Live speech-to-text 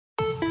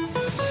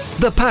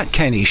The Pat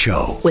Kenny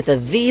Show with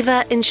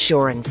Aviva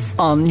Insurance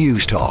on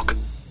News Talk.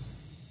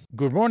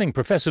 Good morning,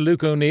 Professor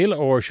Luke O'Neill,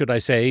 or should I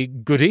say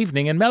good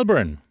evening in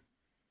Melbourne.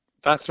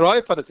 That's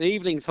right, but it's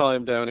evening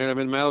time down here. I'm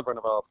in Melbourne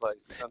of all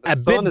places. And the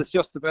sun is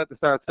just about to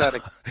start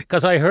setting.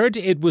 Because I heard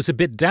it was a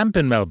bit damp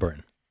in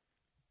Melbourne.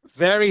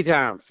 Very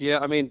damp, yeah.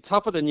 I mean,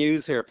 top of the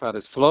news here, Pat,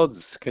 is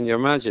floods. Can you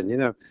imagine?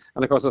 And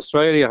of course,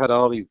 Australia had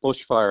all these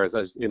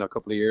bushfires, as a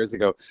couple of years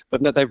ago.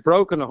 But now they've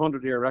broken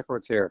 100-year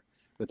records here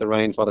with the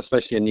rainfall,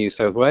 especially in New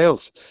South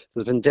Wales. So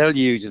there's been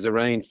deluges of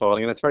rain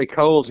falling, and it's very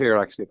cold here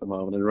actually at the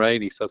moment and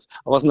rainy. So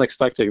I wasn't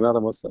expecting that, I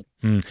must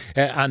say.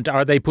 And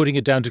are they putting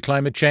it down to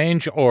climate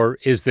change, or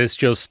is this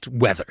just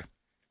weather?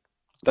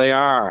 They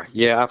are,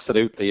 yeah,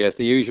 absolutely. Yes,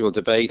 the usual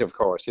debate, of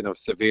course,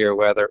 severe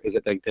weather, is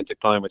it linked into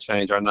climate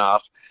change or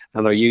not?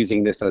 And they're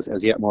using this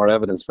as yet more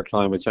evidence for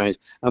climate change.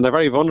 And they're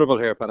very vulnerable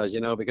here, Pat, as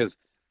you know, because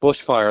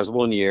bushfires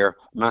one year,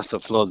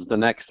 massive floods the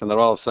next, and they're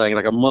all saying,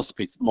 it must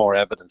be more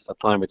evidence that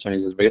climate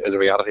change is a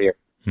reality here.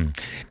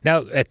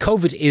 Now,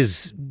 COVID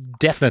is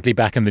definitely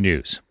back in the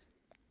news.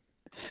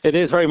 It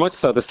is very much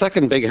so. The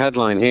second big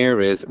headline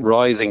here is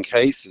rising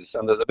cases,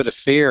 and there's a bit of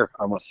fear,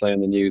 I must say,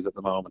 in the news at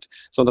the moment.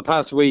 So in the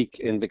past week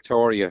in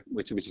Victoria,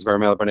 which is where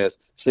Melbourne is,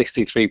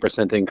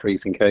 63%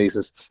 increase in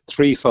cases,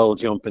 threefold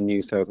jump in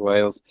New South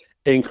Wales,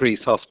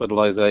 increased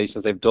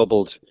hospitalisations. They've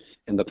doubled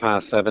in the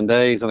past 7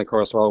 days. And of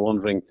course, we're all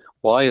wondering,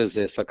 why is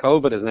this? So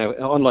COVID is now,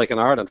 unlike in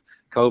Ireland,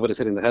 COVID is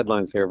hitting the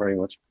headlines here very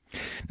much.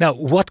 Now,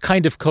 what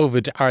kind of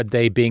COVID are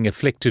they being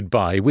afflicted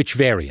by? Which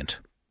variant?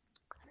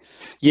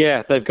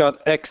 Yeah, they've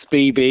got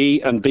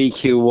XBB and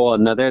BQ1.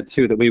 Now, they're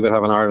two that we would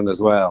have in Ireland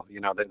as well.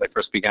 They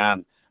first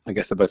began, I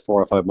guess, about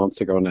 4 or 5 months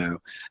ago now.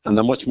 And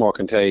they're much more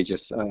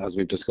contagious, as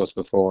we've discussed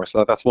before.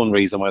 So that's one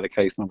reason why the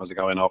case numbers are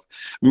going up.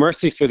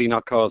 Mercifully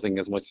not causing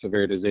as much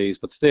severe disease,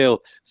 but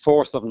still,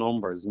 force of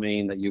numbers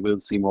mean that you will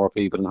see more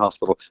people in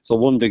hospital. So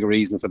one big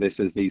reason for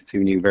this is these two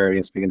new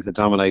variants beginning to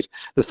dominate.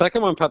 The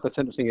second one, Pat, that's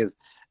interesting is,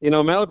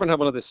 Melbourne had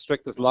one of the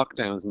strictest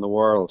lockdowns in the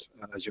world,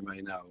 as you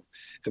may know.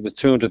 It was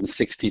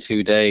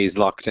 262 days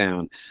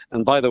lockdown.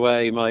 And by the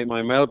way, my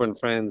Melbourne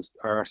friends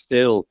are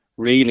still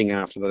reeling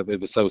after that. It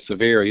was so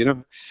severe,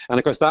 And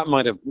of course, that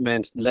might have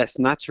meant less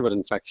natural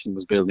infection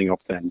was building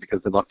up then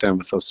because the lockdown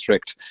was so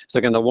strict. So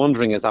again, they're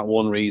wondering, is that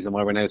one reason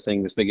why we're now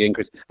seeing this big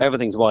increase?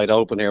 Everything's wide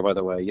open here, by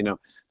the way.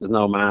 There's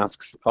no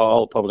masks.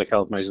 All public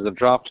health measures have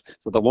dropped.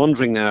 So they're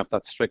wondering now if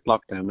that strict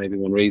lockdown may be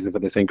one reason for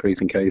this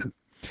increase in cases.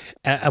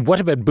 And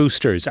what about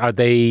boosters? Are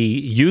they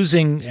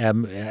using,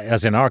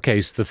 as in our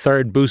case, the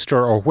third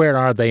booster, or where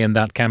are they in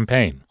that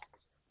campaign?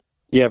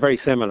 Yeah, very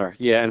similar.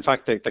 Yeah, in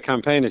fact, the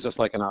campaign is just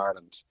like in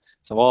Ireland.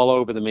 So all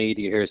over the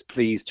media here is,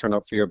 please turn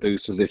up for your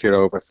boosters if you're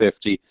over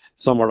 50.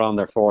 Some are on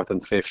their fourth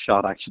and fifth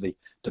shot, actually,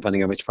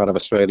 depending on which part of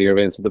Australia you're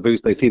in. So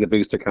they see the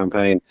booster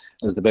campaign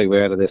as the big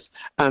way out of this.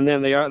 And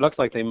then it looks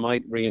like they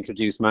might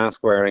reintroduce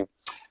mask wearing,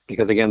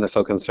 because again, they're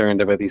so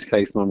concerned about these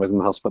case numbers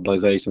and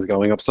hospitalisations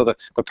going up. So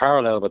the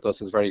parallel with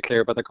us is very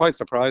clear, but they're quite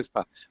surprised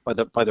by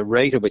the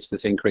rate at which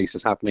this increase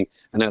is happening,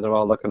 and now they're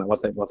all looking at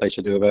what they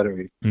should do about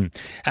it. Really.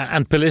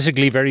 And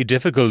politically very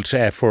difficult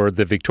for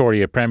the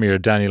Victoria Premier,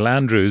 Daniel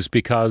Andrews,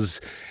 because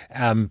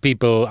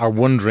people are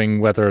wondering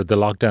whether the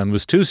lockdown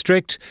was too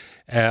strict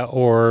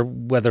or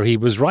whether he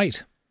was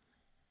right.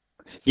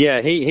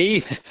 Yeah,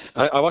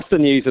 I watched the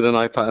news at an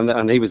iPad,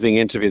 and he was being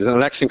interviewed. There's an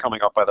election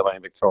coming up, by the way,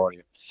 in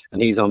Victoria,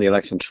 and he's on the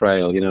election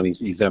trail.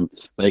 He's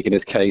making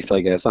his case, I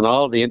guess. And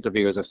all the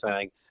interviewers are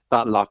saying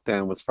that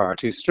lockdown was far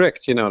too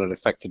strict, and it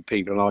affected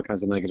people in all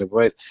kinds of negative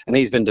ways. And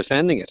he's been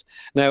defending it.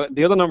 Now,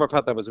 the other number,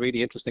 Pat, that was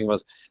really interesting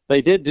was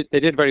they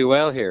did very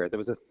well here. There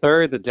was a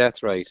third the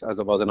death rate as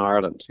it was in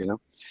Ireland,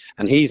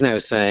 And he's now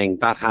saying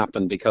that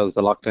happened because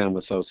the lockdown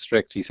was so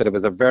strict. He said it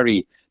was a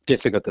very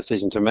difficult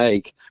decision to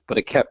make, but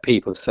it kept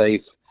people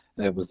safe.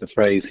 It was the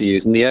phrase he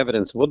used, and the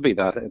evidence would be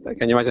that.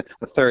 Can you imagine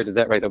a third of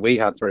that rate that we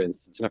had, for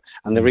instance?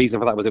 And the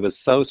reason for that was it was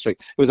so strict.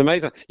 It was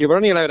amazing. You were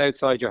only allowed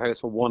outside your house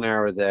for 1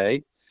 hour a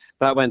day.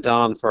 That went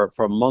on for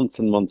months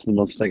and months and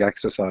months to take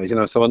exercise.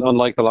 So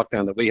unlike the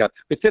lockdown that we had,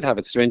 which did have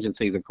its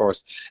stringencies, of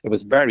course, it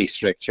was very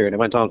strict here, and it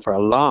went on for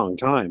a long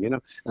time.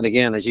 And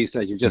again, as you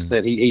just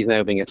said, he's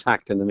now being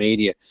attacked in the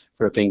media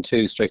for it being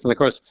too strict. And of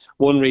course,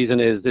 one reason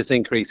is this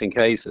increase in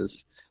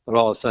cases. They're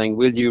all saying,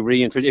 will you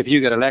reintroduce, if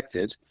you get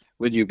elected,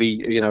 will you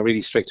be,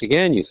 really strict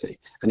again, you see?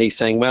 And he's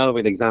saying, well,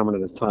 we'll examine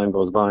it as time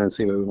goes by and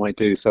see what we might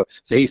do. So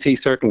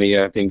he's certainly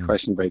being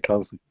questioned very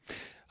closely.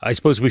 I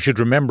suppose we should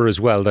remember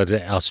as well that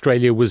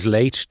Australia was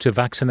late to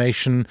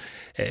vaccination.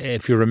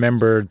 If you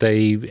remember,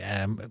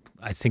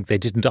 I think they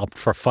didn't opt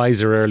for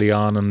Pfizer early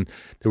on, and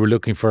they were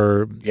looking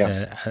for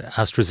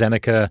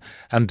AstraZeneca,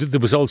 and there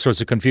was all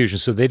sorts of confusion.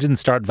 So they didn't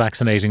start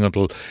vaccinating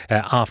until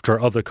after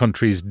other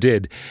countries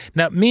did.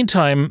 Now,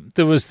 meantime,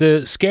 there was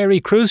the scary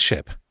cruise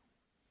ship.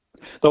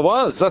 There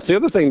was. That's the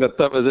other thing that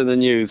was in the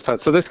news, Pat.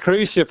 So this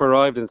cruise ship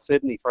arrived in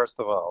Sydney, first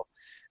of all.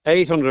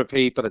 800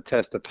 people had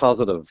tested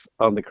positive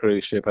on the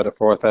cruise ship out of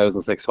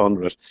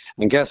 4,600.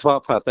 And guess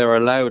what, Pat? They were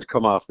allowed to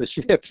come off the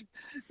ship.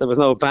 There was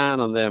no ban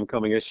on them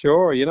coming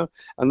ashore,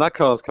 and that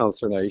caused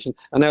consternation.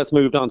 And now it's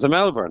moved on to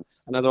Melbourne.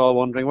 And now they're all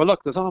wondering, well,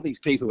 look, there's all these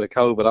people with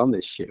COVID on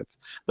this ship.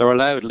 They're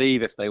allowed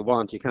leave if they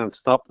want. You can't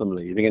stop them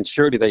leaving. And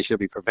surely they should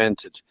be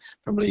prevented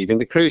from leaving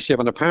the cruise ship.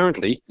 And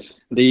apparently,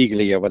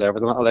 legally or whatever,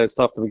 they're not allowed to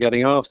stop them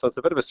getting off. So it's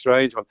a bit of a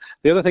strange one.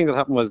 The other thing that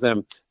happened was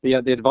the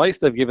advice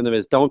they've given them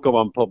is don't go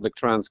on public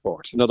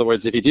transport. In other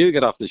words, if you do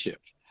get off the ship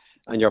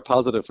and you're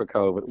positive for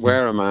COVID,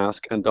 wear a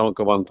mask and don't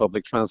go on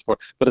public transport.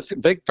 But it's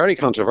very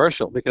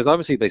controversial because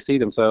obviously they see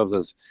themselves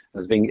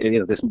as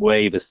being, this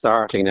wave is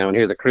starting now, and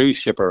here's a cruise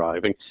ship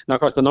arriving. Now,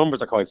 of course, the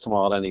numbers are quite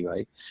small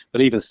anyway,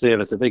 but even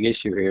still, it's a big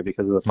issue here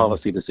because of the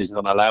policy decisions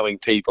on allowing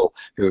people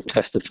who have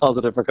tested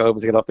positive for COVID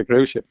to get off the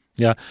cruise ship.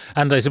 Yeah,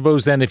 and I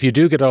suppose then if you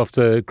do get off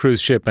the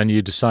cruise ship and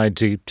you decide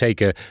to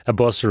take a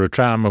bus or a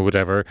tram or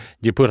whatever,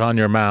 you put on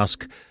your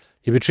mask,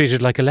 you'll be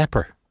treated like a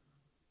leper.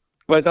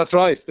 Well, that's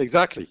right,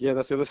 exactly. Yeah,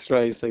 that's the other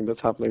strange thing that's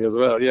happening as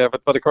well. Yeah,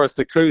 but of course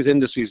the cruise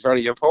industry is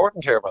very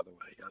important here, by the way,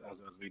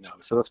 as we know.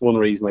 So that's one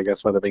reason, I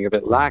guess, why they're being a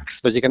bit lax.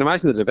 But you can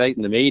imagine the debate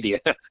in the media,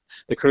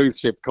 the cruise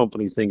ship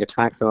companies being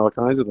attacked and all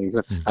kinds of things.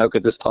 How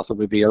could this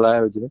possibly be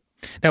allowed?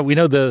 Now, we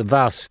know the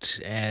vast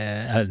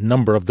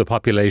number of the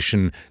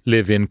population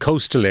live in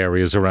coastal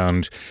areas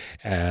around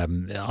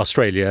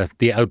Australia,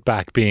 the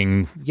outback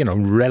being,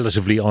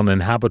 relatively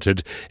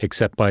uninhabited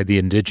except by the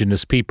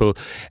indigenous people.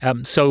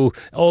 So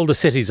all the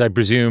cities, I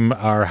presume,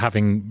 are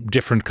having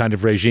different kind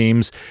of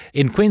regimes.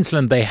 In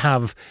Queensland, they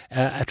have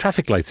a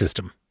traffic light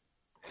system.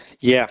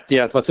 Yeah.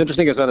 What's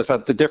interesting as well is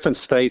that the different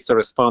states are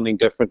responding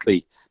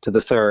differently to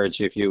the surge,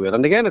 if you will.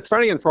 And again, it's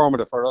very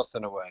informative for us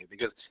in a way,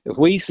 because if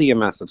we see a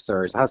massive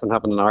surge, it hasn't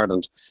happened in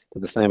Ireland to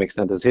the same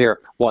extent as here,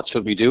 what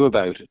should we do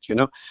about it,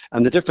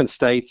 And the different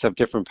states have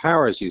different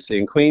powers, you see.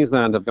 In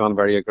Queensland have gone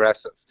very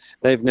aggressive.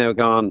 They've now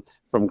gone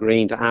from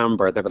green to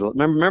amber.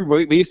 Remember,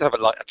 we used to have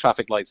a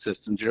traffic light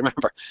system. Do you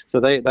remember? So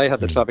they had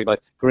the traffic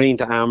light green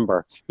to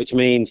amber, which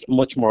means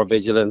much more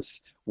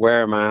vigilance,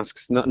 wear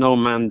masks, no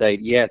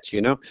mandate yet,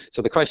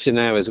 So the question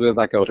now is, will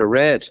that go to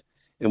red?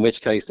 In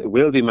which case it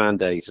will be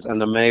mandated and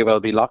there may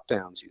well be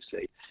lockdowns, you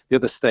see. The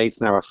other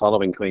states now are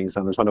following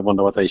Queensland and trying to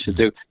wonder what they should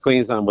do.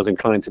 Queensland was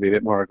inclined to be a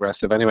bit more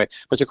aggressive anyway.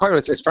 But you're quite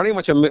right, it's very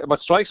much,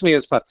 what strikes me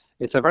is, Pat,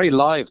 it's a very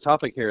live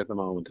topic here at the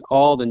moment.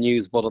 All the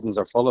news bulletins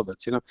are full of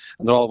it, and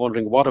they're all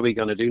wondering, what are we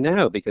going to do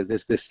now? Because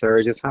this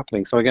surge is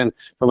happening. So again,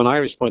 from an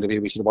Irish point of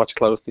view, we should watch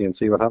closely and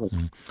see what happens.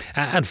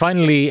 And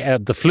finally,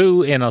 the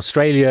flu in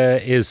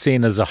Australia is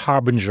seen as a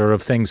harbinger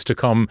of things to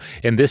come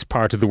in this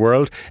part of the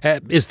world.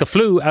 Is the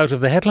flu out of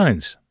the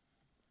headlines?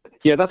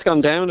 Yeah, that's gone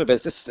down a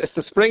bit. It's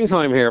the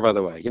springtime here, by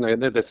the way.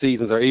 The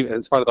seasons are even,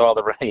 in spite of all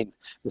the rain,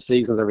 the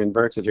seasons are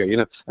inverted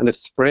here, and it's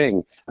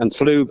spring. And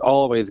flu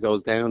always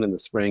goes down in the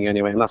spring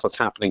anyway, and that's what's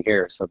happening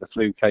here. So the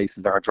flu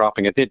cases are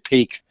dropping. It did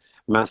peak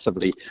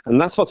massively. And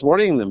that's what's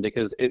worrying them,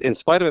 because in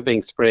spite of it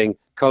being spring,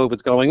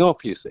 COVID's going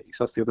up, you see.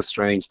 So that's the other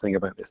strange thing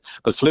about this.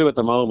 But flu at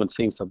the moment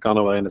seems to have gone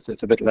away, and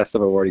it's a bit less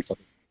of a worry for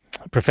them.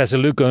 Professor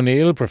Luke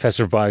O'Neill,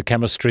 Professor of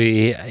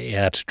Biochemistry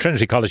at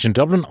Trinity College in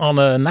Dublin, on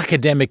an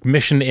academic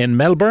mission in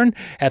Melbourne.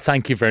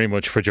 Thank you very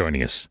much for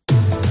joining us.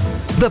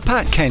 The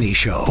Pat Kenny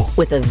Show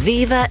with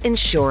Aviva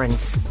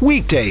Insurance.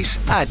 Weekdays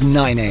at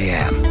 9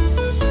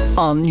 a.m.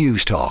 on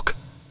News Talk.